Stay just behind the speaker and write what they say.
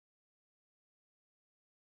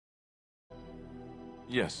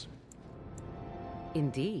Yes.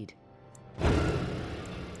 Indeed.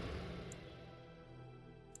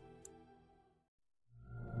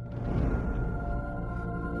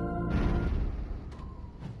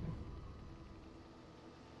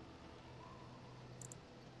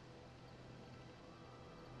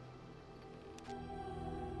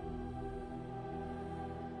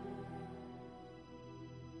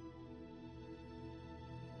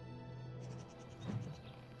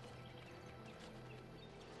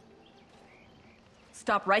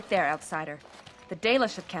 Stop right there, outsider. The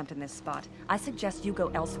Dalish have camped in this spot. I suggest you go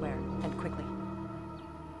elsewhere, and quickly.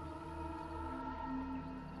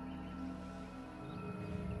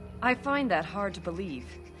 I find that hard to believe.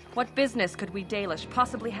 What business could we Dalish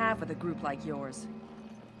possibly have with a group like yours?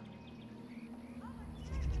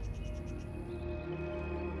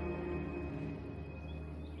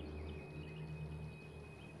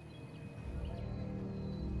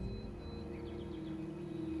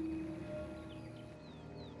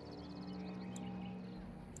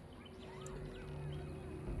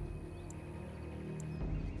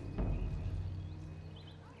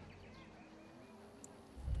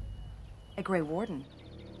 A Grey Warden?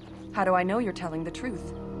 How do I know you're telling the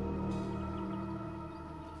truth?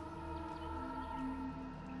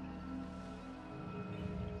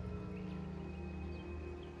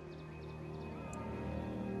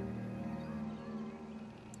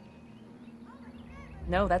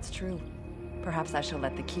 No, that's true. Perhaps I shall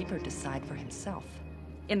let the Keeper decide for himself.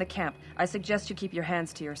 In the camp, I suggest you keep your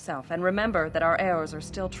hands to yourself, and remember that our heirs are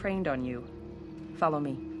still trained on you. Follow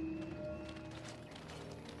me.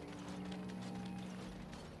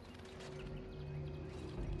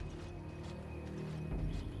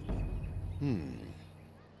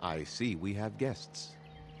 I see we have guests.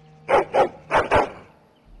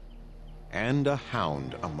 And a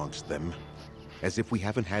hound amongst them. As if we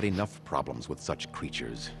haven't had enough problems with such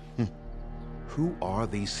creatures. Who are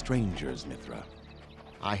these strangers, Mithra?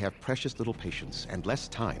 I have precious little patience and less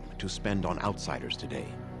time to spend on outsiders today.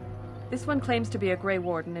 This one claims to be a Grey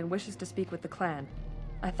Warden and wishes to speak with the clan.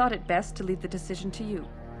 I thought it best to leave the decision to you.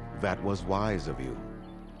 That was wise of you.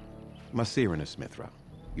 Maserenus, Mithra,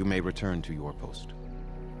 you may return to your post.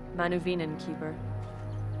 Manuvinen, Keeper.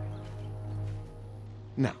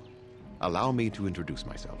 Now, allow me to introduce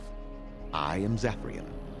myself. I am Zathrian,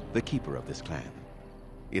 the keeper of this clan,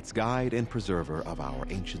 its guide and preserver of our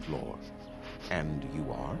ancient lore. And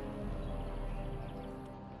you are?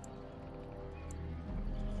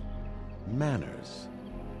 Manners.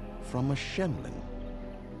 From a Shemlin.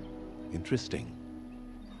 Interesting.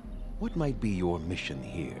 What might be your mission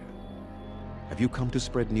here? Have you come to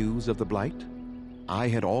spread news of the Blight? I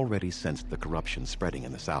had already sensed the corruption spreading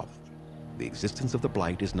in the south. The existence of the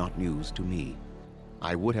Blight is not news to me.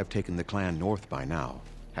 I would have taken the clan north by now,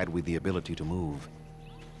 had we the ability to move.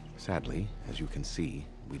 Sadly, as you can see,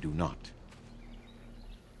 we do not.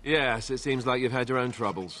 Yes, it seems like you've had your own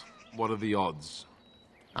troubles. What are the odds?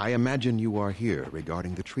 I imagine you are here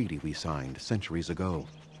regarding the treaty we signed centuries ago.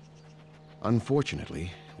 Unfortunately,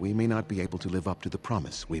 we may not be able to live up to the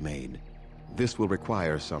promise we made. This will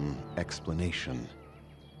require some explanation.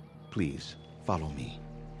 Please, follow me.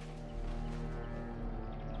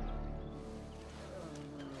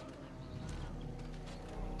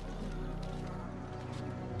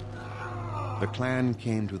 The clan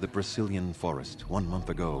came to the Brecilian forest 1 month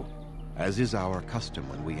ago, as is our custom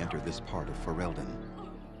when we enter this part of Ferelden.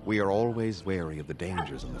 We are always wary of the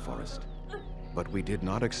dangers in the forest, but we did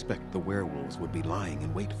not expect the werewolves would be lying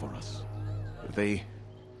in wait for us. They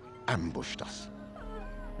ambushed us,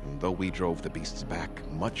 and though we drove the beasts back,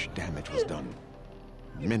 much damage was done.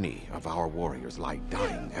 Many of our warriors lie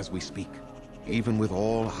dying as we speak. Even with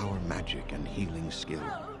all our magic and healing skill,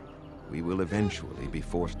 we will eventually be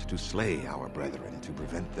forced to slay our brethren to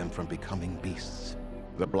prevent them from becoming beasts.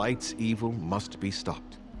 The Blight's evil must be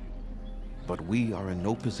stopped, but we are in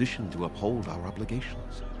no position to uphold our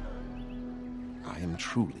obligations. I am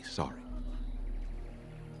truly sorry.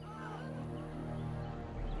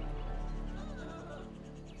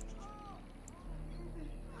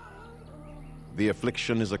 The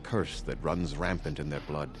affliction is a curse that runs rampant in their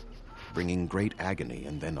blood, bringing great agony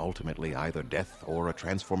and then ultimately either death or a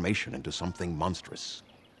transformation into something monstrous.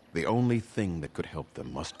 The only thing that could help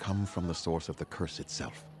them must come from the source of the curse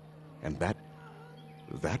itself, and that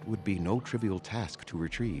would be no trivial task to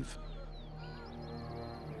retrieve.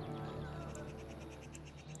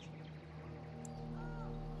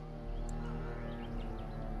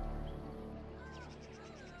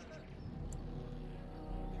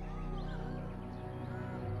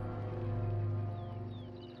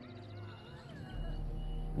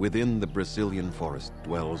 Within the Brecilian forest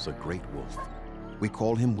dwells a great wolf. We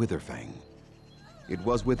call him Witherfang. It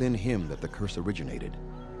was within him that the curse originated,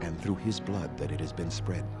 and through his blood that it has been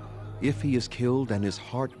spread. If he is killed and his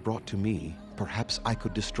heart brought to me, perhaps I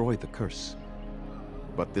could destroy the curse.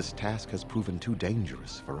 But this task has proven too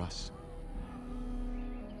dangerous for us.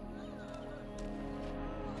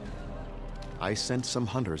 I sent some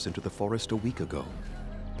hunters into the forest a week ago,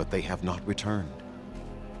 but they have not returned.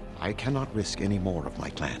 I cannot risk any more of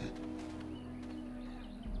my clan.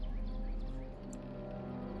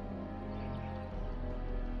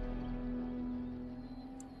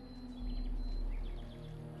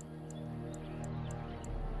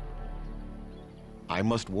 I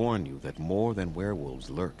must warn you that more than werewolves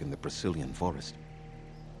lurk in the Brisilian forest.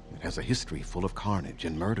 It has a history full of carnage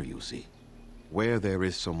and murder, you see. Where there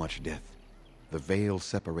is so much death, the veil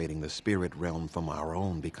separating the spirit realm from our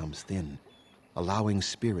own becomes thin, allowing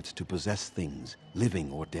spirits to possess things, living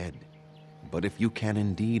or dead. But if you can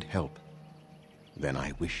indeed help, then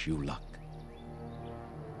I wish you luck.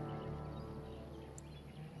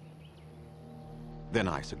 Then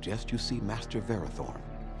I suggest you see Master Verathorn.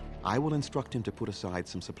 I will instruct him to put aside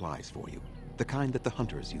some supplies for you, the kind that the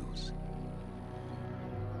hunters use.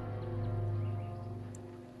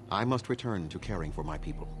 I must return to caring for my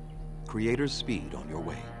people. Creator's speed on your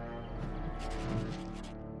way.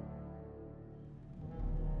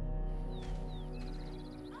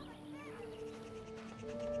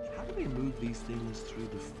 How do they move these things through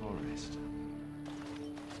the forest?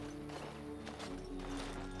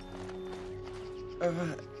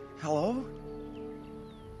 Hello?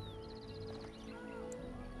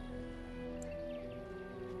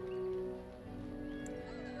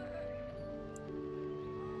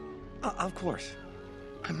 Of course.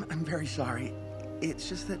 I'm very sorry. It's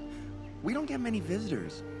just that we don't get many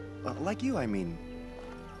visitors. Like you, I mean.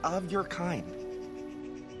 Of your kind.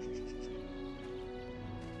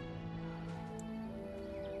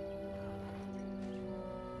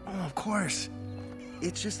 Oh, of course.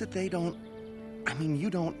 It's just that they don't... I mean, you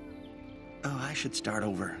don't... Oh, I should start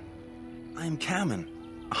over. I'm Kamen,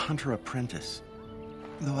 a hunter apprentice.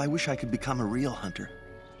 Though I wish I could become a real hunter.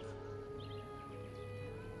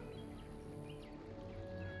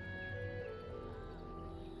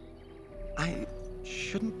 I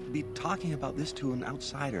shouldn't be talking about this to an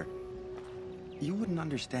outsider. You wouldn't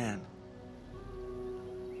understand.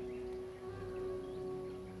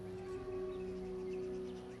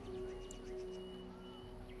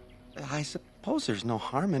 I suppose there's no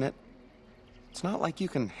harm in it. It's not like you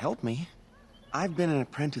can help me. I've been an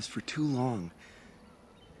apprentice for too long.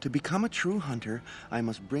 To become a true hunter, I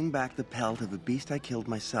must bring back the pelt of a beast I killed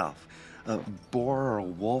myself. A boar or a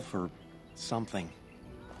wolf or something.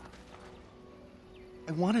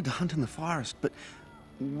 I wanted to hunt in the forest, but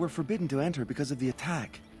we're forbidden to enter because of the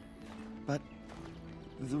attack. But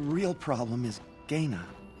the real problem is Gaina.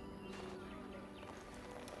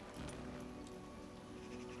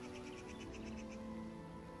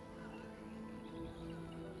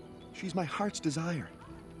 She's my heart's desire.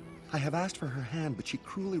 I have asked for her hand, but she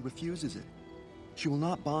cruelly refuses it. She will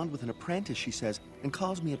not bond with an apprentice, she says, and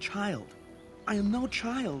calls me a child. I am no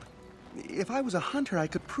child. If I was a hunter, I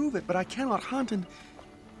could prove it, but I cannot hunt, and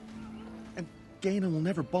Gaina will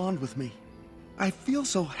never bond with me. I feel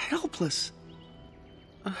so helpless.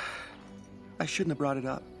 I shouldn't have brought it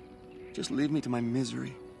up. Just leave me to my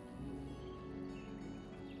misery.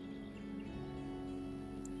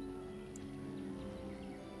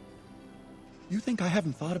 You think I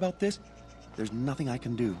haven't thought about this? There's nothing I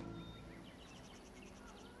can do.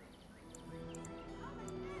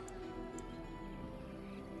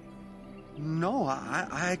 No,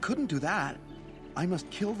 I couldn't do that. I must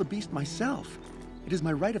kill the beast myself. It is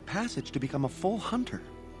my rite of passage to become a full hunter.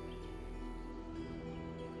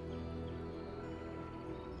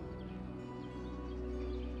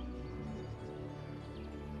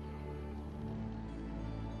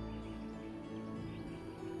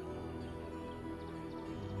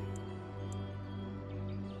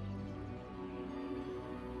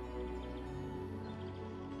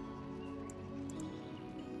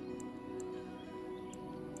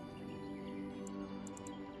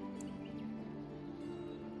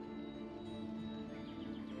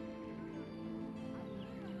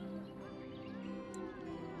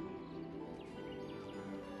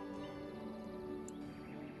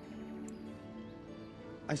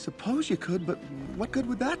 I suppose you could, but what good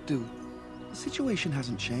would that do? The situation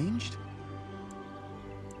hasn't changed.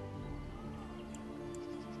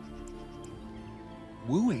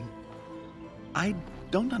 Wooing? I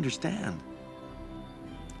don't understand.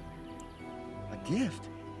 A gift?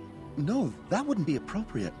 No, that wouldn't be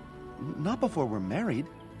appropriate. Not before we're married.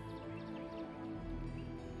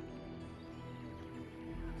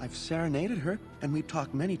 I've serenaded her, and we've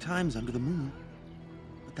talked many times under the moon.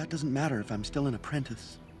 But that doesn't matter if I'm still an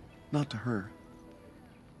apprentice. Not to her.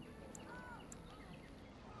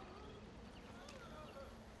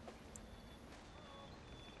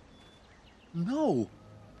 No!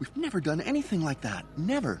 We've never done anything like that.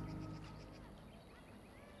 Never.